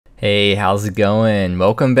Hey, how's it going?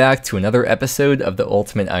 Welcome back to another episode of the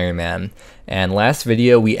Ultimate Ironman. And last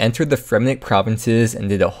video, we entered the Fremnik provinces and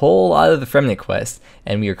did a whole lot of the Fremnik quest,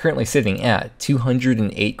 and we are currently sitting at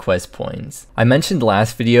 208 quest points. I mentioned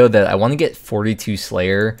last video that I want to get 42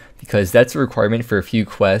 Slayer because that's a requirement for a few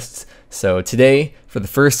quests. So today, for the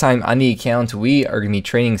first time on the account, we are going to be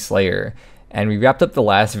training Slayer. And we wrapped up the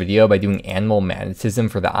last video by doing animal magnetism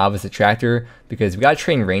for the Obvious Attractor because we got to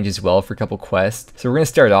train range as well for a couple quests. So we're going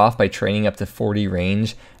to start off by training up to 40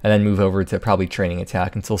 range and then move over to probably training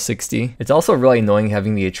attack until 60. It's also really annoying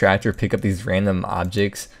having the attractor pick up these random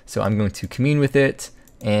objects. So I'm going to commune with it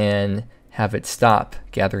and have it stop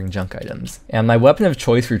gathering junk items. And my weapon of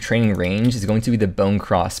choice for training range is going to be the bone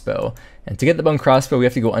crossbow. And to get the bone crossbow, we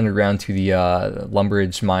have to go underground to the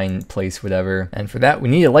Lumberage mine place, whatever. And for that, we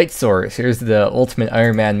need a light source. Here's the Ultimate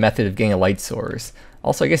Ironman method of getting a light source.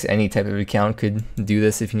 Also, I guess any type of account could do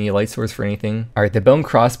this if you need a light source for anything. All right, the bone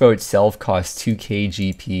crossbow itself costs 2k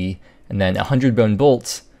GP, and then 100 bone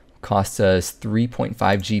bolts costs us 3.5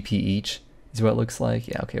 GP each. Is what it looks like.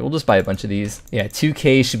 Yeah, okay, we'll just buy a bunch of these. Yeah,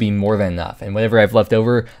 2k should be more than enough. And whatever I've left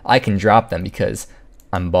over, I can drop them because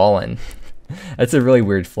I'm ballin'. That's a really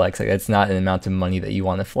weird flex. Like, that's not an amount of money that you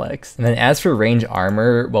want to flex. And then as for range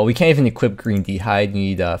armor, well, we can't even equip green d'hide.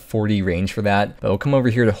 You need 40 range for that. But we'll come over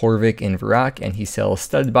here to Horvik in Varak, and he sells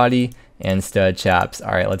stud body and stud chaps.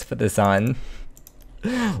 All right, let's put this on.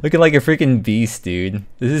 Looking like a freaking beast, dude.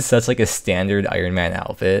 This is such like a standard Iron Man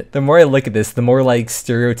outfit. The more I look at this, the more like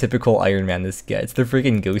stereotypical Iron Man this gets. The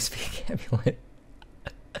freaking Ghost Peak amulet.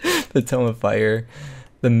 The Tome of Fire.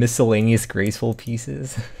 The miscellaneous graceful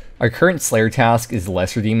pieces. Our current Slayer task is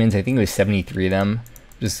Lesser Demons. I think it was 73 of them.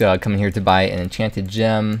 Just coming here to buy an enchanted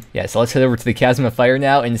gem. Yeah, so let's head over to the Chasm of Fire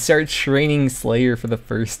now and start training Slayer for the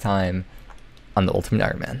first time on the Ultimate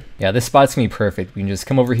Iron Man. Yeah, this spot's gonna be perfect. We can just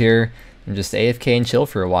come over here and just AFK and chill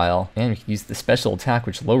for a while. And we can use the special attack,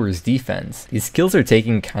 which lowers defense. These skills are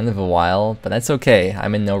taking kind of a while, but that's okay.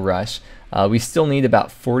 I'm in no rush. We still need about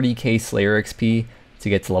 40k Slayer XP to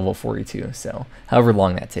get to level 42, so however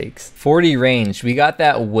long that takes. 40 range, we got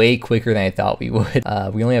that way quicker than I thought we would.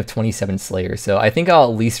 We only have 27 Slayer, so I think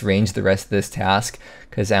I'll at least range the rest of this task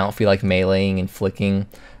because I don't feel like meleeing and flicking.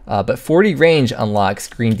 But 40 range unlocks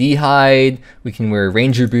green d'hide, we can wear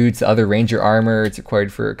ranger boots, other ranger armor, it's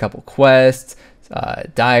required for a couple quests,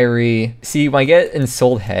 diary. See, when I get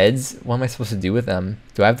ensouled heads, what am I supposed to do with them?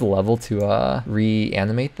 Do I have the level to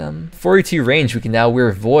reanimate them? 42 range, we can now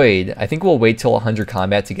wear void. I think we'll wait till 100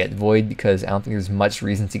 combat to get void because I don't think there's much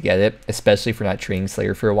reason to get it, especially if we're not training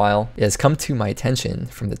Slayer for a while. It has come to my attention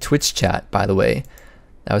from the Twitch chat, by the way,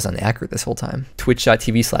 that was inaccurate this whole time.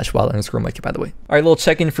 Twitch.tv/wild_Mikey, by the way. All right, little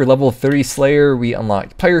check-in for level 30 Slayer. We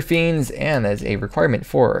unlocked Pyrofiends, and as a requirement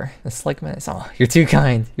for the Slug Menace. Oh, you're too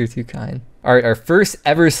kind. You're too kind. All right, our first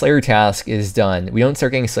ever Slayer task is done. We don't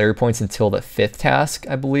start getting Slayer points until the 5th task,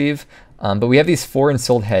 I believe. But we have these 4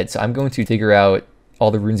 ensouled heads, so I'm going to figure out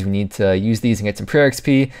all the runes we need to use these and get some prayer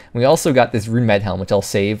XP. And we also got this rune med helm, which I'll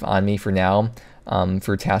save on me for now.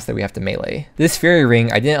 For tasks that we have to melee. This fairy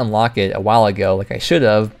ring, I didn't unlock it a while ago like I should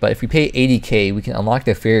have, but if we pay 80k, we can unlock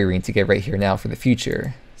the fairy ring to get right here now for the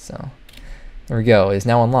future. So there we go, it is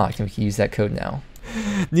now unlocked and we can use that code now.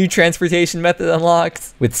 New transportation method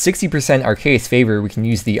unlocked. With 60% Arceus favor, we can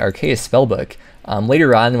use the Arceus spellbook.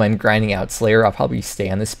 Later on when I'm grinding out Slayer, I'll probably stay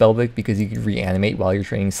on this spellbook because you can reanimate while you're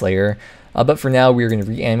training Slayer. But for now, we're going to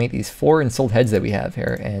reanimate these 4 ensouled heads that we have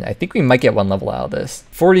here, and I think we might get 1 level out of this.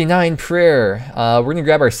 49 prayer. We're going to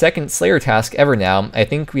grab our second Slayer task ever now. I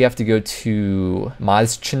think we have to go to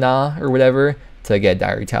Mazchana or whatever to get a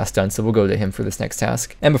diary task done, so we'll go to him for this next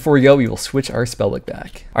task. And before we go, we will switch our spellbook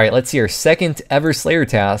back. All right, let's see. Our second ever Slayer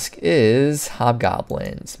task is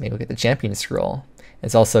Hobgoblins. Maybe we'll get the champion scroll.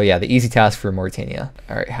 It's also, yeah, the easy task for Mauritania.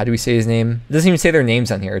 All right, how do we say his name? It doesn't even say their names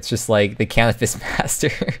on here. It's just like the Canifist Master.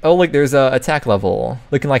 Oh, look, there's a attack level.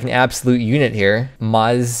 Looking like an absolute unit here.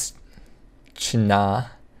 Mazchana.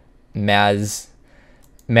 Mazchna.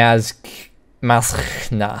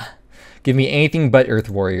 Give me anything but Earth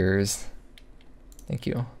Warriors. Thank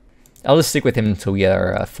you. I'll just stick with him until we get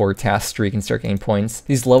our 4 task streak and start getting points.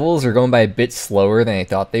 These levels are going by a bit slower than I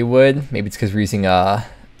thought they would. Maybe it's because we're using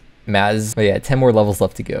Maz. But yeah, 10 more levels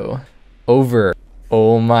left to go. Over.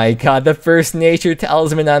 Oh my god, the first nature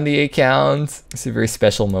talisman on the account. It's a very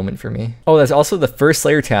special moment for me. Oh, that's also the first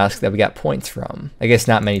Slayer task that we got points from. I guess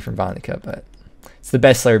not many from Vonica, but it's the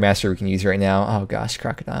best Slayer master we can use right now. Oh gosh,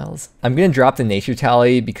 crocodiles. I'm gonna drop the nature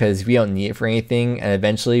tally because we don't need it for anything, and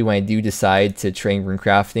eventually when I do decide to train rune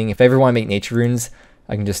crafting, if I ever want to make nature runes,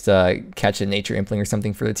 I can just catch a nature impling or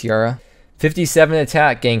something for the tiara. 57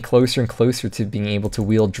 attack, getting closer and closer to being able to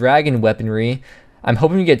wield dragon weaponry. I'm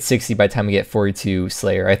hoping we get 60 by the time we get 42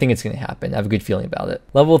 Slayer. I think it's going to happen. I have a good feeling about it.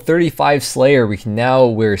 Level 35 Slayer, we can now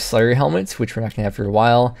wear Slayer helmets, which we're not going to have for a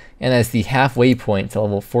while. And as the halfway point to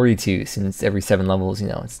level 42, since every 7 levels, you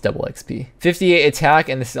know, it's double XP. 58 attack,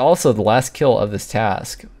 and this is also the last kill of this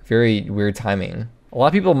task. Very weird timing. A lot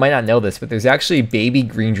of people might not know this, but there's actually baby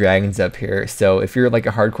green dragons up here. So if you're like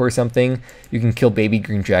a hardcore or something, you can kill baby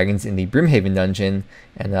green dragons in the Brimhaven dungeon.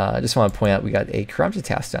 And I just want to point out we got a Karamja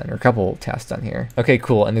task done, or a couple tasks done here. Okay,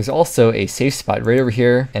 cool. And there's also a safe spot right over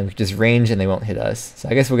here, and we can just range and they won't hit us. So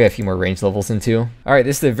I guess we'll get a few more range levels into. All right,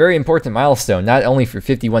 this is a very important milestone, not only for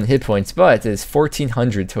 51 hit points, but it's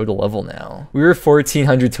 1400 total level now. We were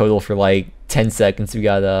 1400 total for like 10 seconds. We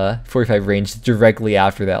got 45 range directly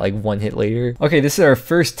after that, like 1 hit later. Okay, this is our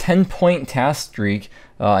first 10-point task streak.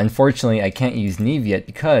 Unfortunately, I can't use Neve yet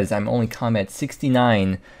because I'm only combat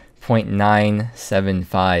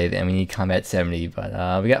 69.975 and we need combat 70,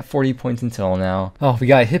 but we got 40 points until now. Oh, we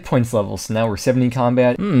got hit points level, so now we're 70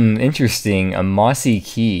 combat. Interesting. A mossy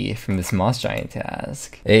key from this moss giant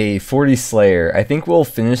task. A 40 Slayer. I think we'll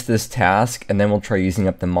finish this task and then we'll try using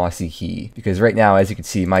up the mossy key, because right now, as you can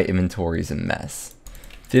see, my inventory is a mess.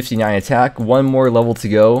 59 attack, 1 more level to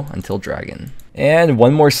go until dragon. And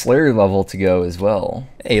 1 more Slayer level to go as well.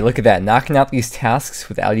 Hey, look at that, knocking out these tasks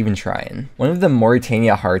without even trying. One of the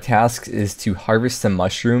Mauritania hard tasks is to harvest some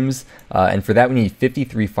mushrooms, and for that we need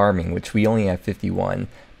 53 farming, which we only have 51.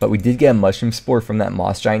 But we did get a mushroom spore from that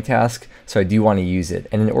moss giant task, so I do want to use it.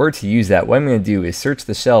 And in order to use that, what I'm going to do is search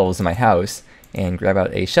the shelves in my house and grab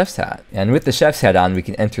out a chef's hat. And with the chef's hat on, we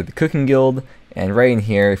can enter the cooking guild. And right in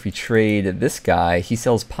here, if we trade this guy, he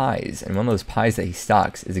sells pies, and one of those pies that he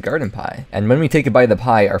stocks is a garden pie. And when we take a bite of the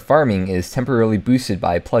pie, our farming is temporarily boosted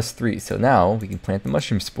by +3, so now we can plant the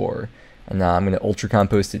mushroom spore. And I'm going to ultra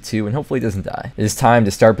compost it too, and hopefully it doesn't die. It is time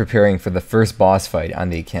to start preparing for the first boss fight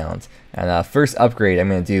on the account. And first upgrade I'm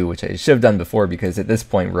going to do, which I should have done before because at this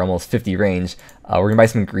point we're almost 50 range, we're going to buy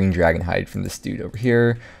some green dragon hide from this dude over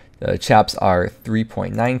here. The chaps are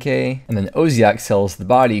 3.9k, and then Oziak sells the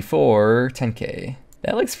body for 10k.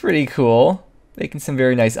 That looks pretty cool. Making some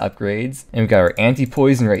very nice upgrades. And we've got our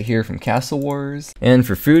anti-poison right here from Castle Wars. And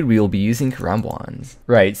for food, we will be using Karambwans.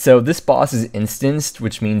 Right, so this boss is instanced,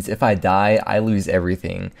 which means if I die, I lose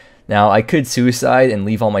everything. Now, I could suicide and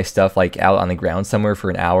leave all my stuff like out on the ground somewhere for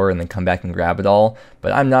an hour and then come back and grab it all,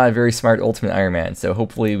 but I'm not a very smart Ultimate Ironman, so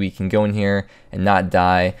hopefully we can go in here and not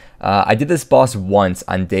die. I did this boss once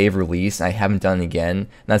on day of release, and I haven't done it again, and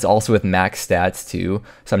that's also with max stats too,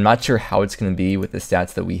 so I'm not sure how it's going to be with the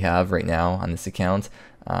stats that we have right now on this account.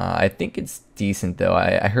 I think it's decent though.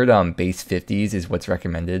 I heard base 50s is what's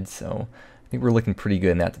recommended, so I think we're looking pretty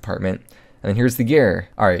good in that department. And then here's the gear.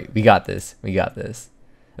 Alright, we got this. We got this.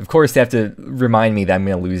 Of course, they have to remind me that I'm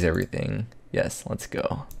going to lose everything. Yes, let's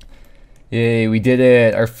go. Yay, we did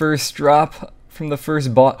it. Our first drop from the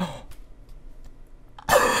first boss.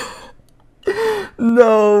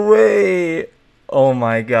 No way. Oh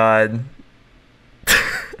my god.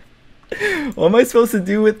 What am I supposed to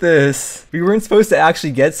do with this? We weren't supposed to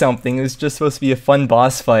actually get something. It was just supposed to be a fun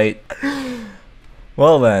boss fight.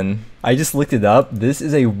 Well then, I just looked it up. This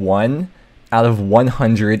is a 1 out of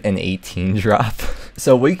 118 drop.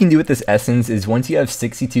 So what you can do with this essence is once you have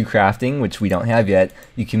 62 crafting, which we don't have yet,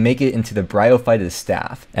 you can make it into the Bryophytus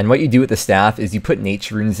staff. And what you do with the staff is you put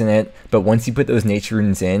nature runes in it, but once you put those nature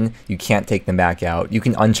runes in, you can't take them back out. You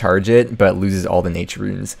can uncharge it, but it loses all the nature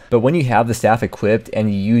runes. But when you have the staff equipped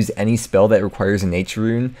and you use any spell that requires a nature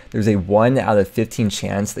rune, there's a 1 out of 15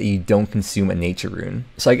 chance that you don't consume a nature rune.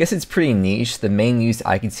 So I guess it's pretty niche. The main use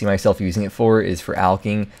I can see myself using it for is for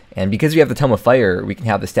alching. And because we have the Tome of Fire, we can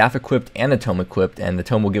have the staff equipped and the tome equipped, and the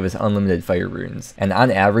tome will give us unlimited fire runes. And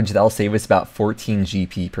on average, that'll save us about 14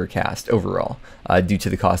 GP per cast overall, due to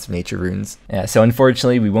the cost of nature runes. Yeah, so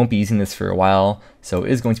unfortunately, we won't be using this for a while, so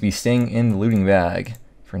it is going to be staying in the looting bag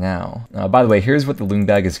for now. By the way, here's what the looting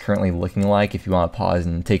bag is currently looking like if you want to pause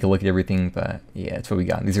and take a look at everything, but yeah, that's what we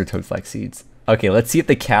got. These are Toad Flax seeds. Okay, let's see if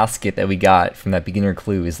the casket that we got from that beginner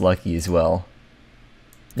clue is lucky as well.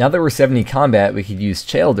 Now that we're 70 combat, we could use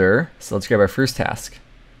Chaelder, so let's grab our first task.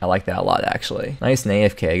 I like that a lot, actually. Nice and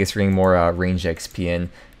AFK. I guess we're getting more range XP in.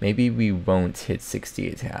 Maybe we won't hit 60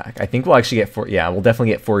 attack. I think we'll actually get we'll definitely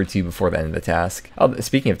get 42 before the end of the task. Oh,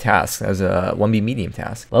 speaking of tasks, that was a 1B medium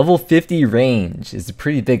task. Level 50 range is a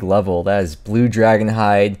pretty big level. That is Blue Dragon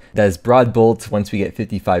Hide. That is Broad Bolt once we get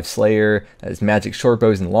 55 Slayer. That is Magic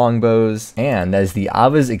Shortbows and Longbows. And that is the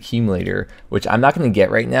Ava's Accumulator, which I'm not going to get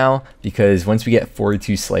right now because once we get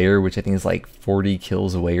 42 Slayer, which I think is like 40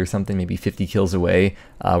 kills away or something, maybe 50 kills away,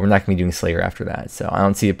 we're not going to be doing Slayer after that. So I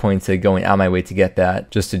don't see a point to going out of my way to get that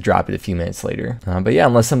just just to drop it a few minutes later. But yeah,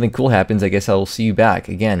 unless something cool happens, I guess I'll see you back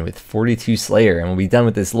again with 42 Slayer, and we'll be done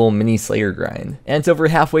with this little mini Slayer grind. And it's over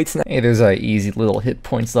halfway tonight. Hey, there's a easy little hit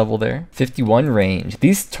points level there. 51 range.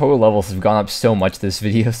 These total levels have gone up so much this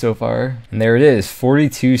video so far. And there it is,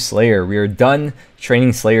 42 Slayer. We are done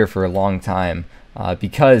training Slayer for a long time.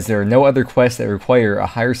 Because there are no other quests that require a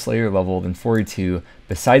higher Slayer level than 42,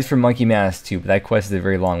 besides for Monkey Mask 2, but that quest is a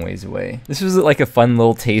very long ways away. This was like a fun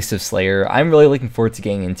little taste of Slayer. I'm really looking forward to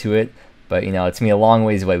getting into it, but you know, it's gonna be a long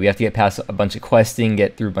ways away. We have to get past a bunch of questing,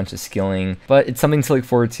 get through a bunch of skilling, but it's something to look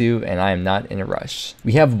forward to, and I am not in a rush.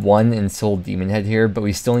 We have one Ensouled Demon Head here, but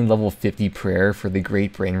we still need level 50 Prayer for the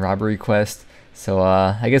Great Brain Robbery quest. So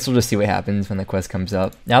I guess we'll just see what happens when the quest comes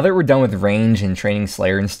up. Now that we're done with range and training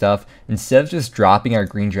Slayer and stuff, instead of just dropping our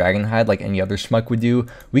green dragon hide like any other schmuck would do,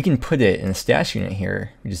 we can put it in a stash unit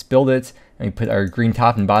here. We just build it, and we put our green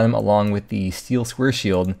top and bottom along with the steel square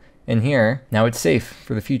shield in here. Now it's safe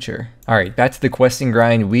for the future. Alright, back to the questing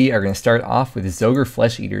grind. We are going to start off with Zogre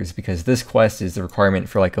Flesh Eaters, because this quest is the requirement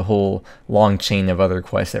for like a whole long chain of other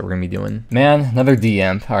quests that we're going to be doing. Man, another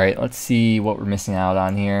DM. Alright, let's see what we're missing out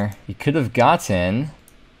on here. We could have gotten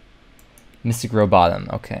Mystic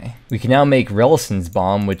Robotum. Okay. We can now make Relison's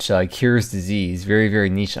Balm, which cures disease. Very, very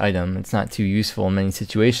niche item. It's not too useful in many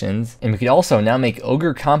situations. And we could also now make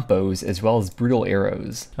Ogre Combos as well as Brutal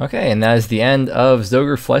Arrows. Okay, and that is the end of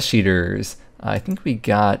Zogre Flesh Eaters. I think we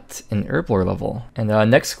got an Herblore level. And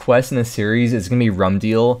next quest in the series is going to be Rum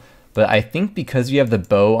Deal. But I think because we have the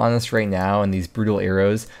bow on us right now and these brutal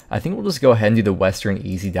arrows, I think we'll just go ahead and do the Western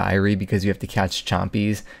Easy Diary, because we have to catch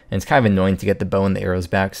chompies, and it's kind of annoying to get the bow and the arrows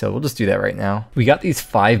back, so we'll just do that right now. We got these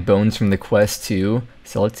 5 bones from the quest too,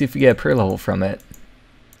 so let's see if we get a prayer level from it.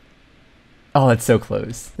 Oh, that's so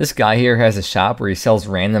close. This guy here has a shop where he sells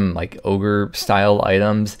random like ogre style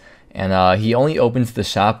items, and he only opens the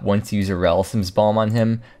shop once you use a Relison's Balm on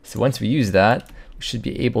him, so once we use that, should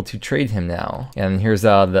be able to trade him now. And here's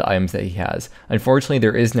the items that he has. Unfortunately,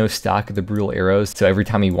 there is no stock of the brutal arrows, so every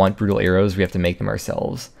time we want brutal arrows, we have to make them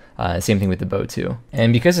ourselves. Same thing with the bow too.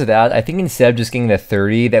 And because of that, I think instead of just getting the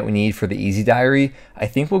 30 that we need for the Easy Diary, I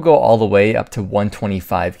think we'll go all the way up to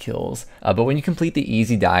 125 kills. But when you complete the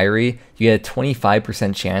Easy Diary, you get a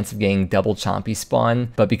 25% chance of getting double Chompy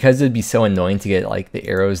spawn. But because it'd be so annoying to get like the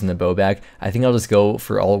arrows and the bow back, I think I'll just go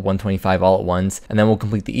for all 125 all at once, and then we'll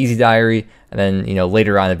complete the Easy Diary, and then, you know,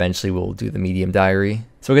 later on eventually we'll do the Medium Diary.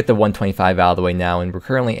 So we'll get the 125 out of the way now, and we're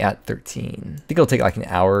currently at 13. I think it'll take like an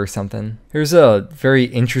hour or something. Here's a very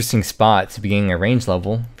interesting spot to be getting a range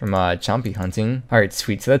level from Chompy hunting. Alright,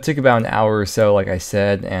 sweet. So that took about an hour or so, like I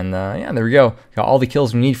said, and yeah, there we go. Got all the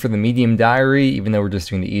kills we need for the Medium Diary, even though we're just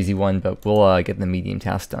doing the easy one, but we'll get the medium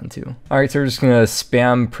task done too. Alright, so we're just gonna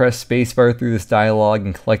spam press spacebar through this dialogue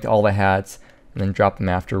and collect all the hats, and then drop them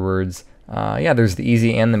afterwards. Yeah, there's the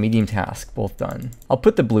easy and the medium task, both done. I'll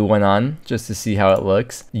put the blue one on, just to see how it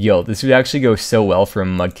looks. Yo, this would actually go so well for a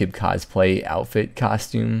Mudkip cosplay outfit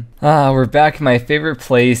costume. We're back in my favorite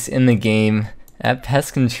place in the game, at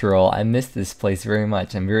Pest Control. I miss this place very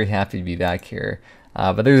much. I'm very happy to be back here.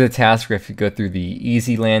 But there's a task where I have to go through the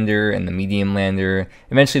easy lander and the medium lander,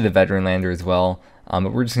 eventually the veteran lander as well.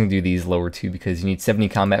 But we're just going to do these lower two because you need 70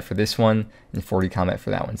 combat for this one and 40 combat for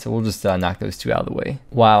that one. So we'll just knock those two out of the way.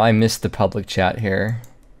 Wow, I missed the public chat here.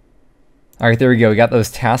 Alright, there we go. We got those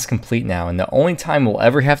tasks complete now. And the only time we'll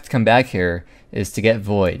ever have to come back here is to get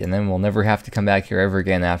Void. And then we'll never have to come back here ever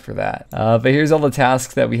again after that. But here's all the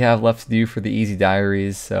tasks that we have left to do for the easy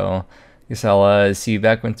diaries. So I guess I'll see you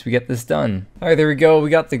back once we get this done. Alright, there we go. We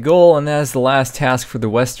got the goal, and that is the last task for the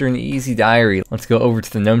Western Easy Diary. Let's go over to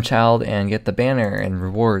the Gnome Child and get the banner and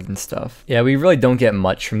reward and stuff. Yeah, we really don't get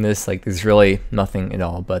much from this. Like, there's really nothing at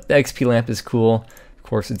all. But the XP lamp is cool. Of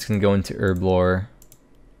course, it's going to go into Herblore.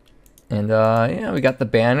 And yeah, we got the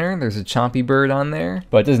banner. There's a Chompy bird on there.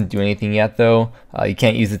 But it doesn't do anything yet, though. You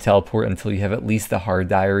can't use the teleport until you have at least the hard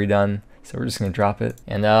diary done. So we're just going to drop it.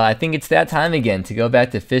 And I think it's that time again to go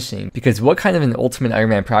back to fishing. Because what kind of an Ultimate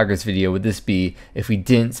Ironman progress video would this be if we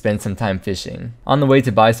didn't spend some time fishing? On the way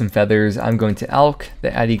to buy some feathers, I'm going to alch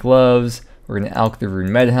the Addy gloves. We're going to alch the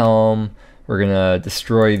Rune Med helm. We're going to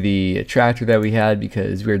destroy the attractor that we had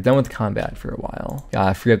because we were done with combat for a while.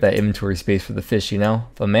 Gotta free up that inventory space for the fish, you know?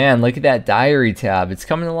 But man, look at that diary tab. It's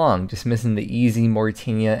coming along. Just missing the easy,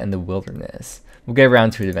 Mauritania, and the wilderness. We'll get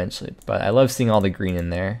around to it eventually, but I love seeing all the green in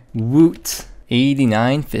there. Woot!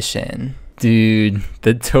 89 fishing. Dude,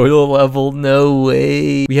 the total level, no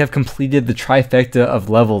way. We have completed the trifecta of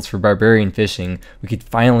levels for barbarian fishing. We could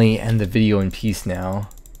finally end the video in peace now.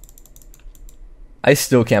 I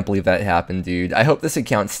still can't believe that happened, dude. I hope this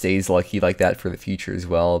account stays lucky like that for the future as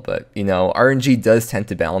well, but, you know, RNG does tend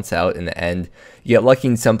to balance out in the end. You get lucky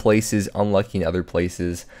in some places, unlucky in other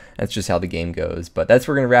places. That's just how the game goes. But that's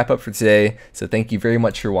where we're going to wrap up for today, so thank you very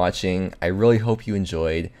much for watching. I really hope you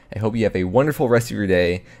enjoyed. I hope you have a wonderful rest of your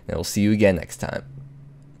day, and we'll see you again next time.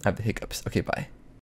 I have the hiccups. Okay, bye.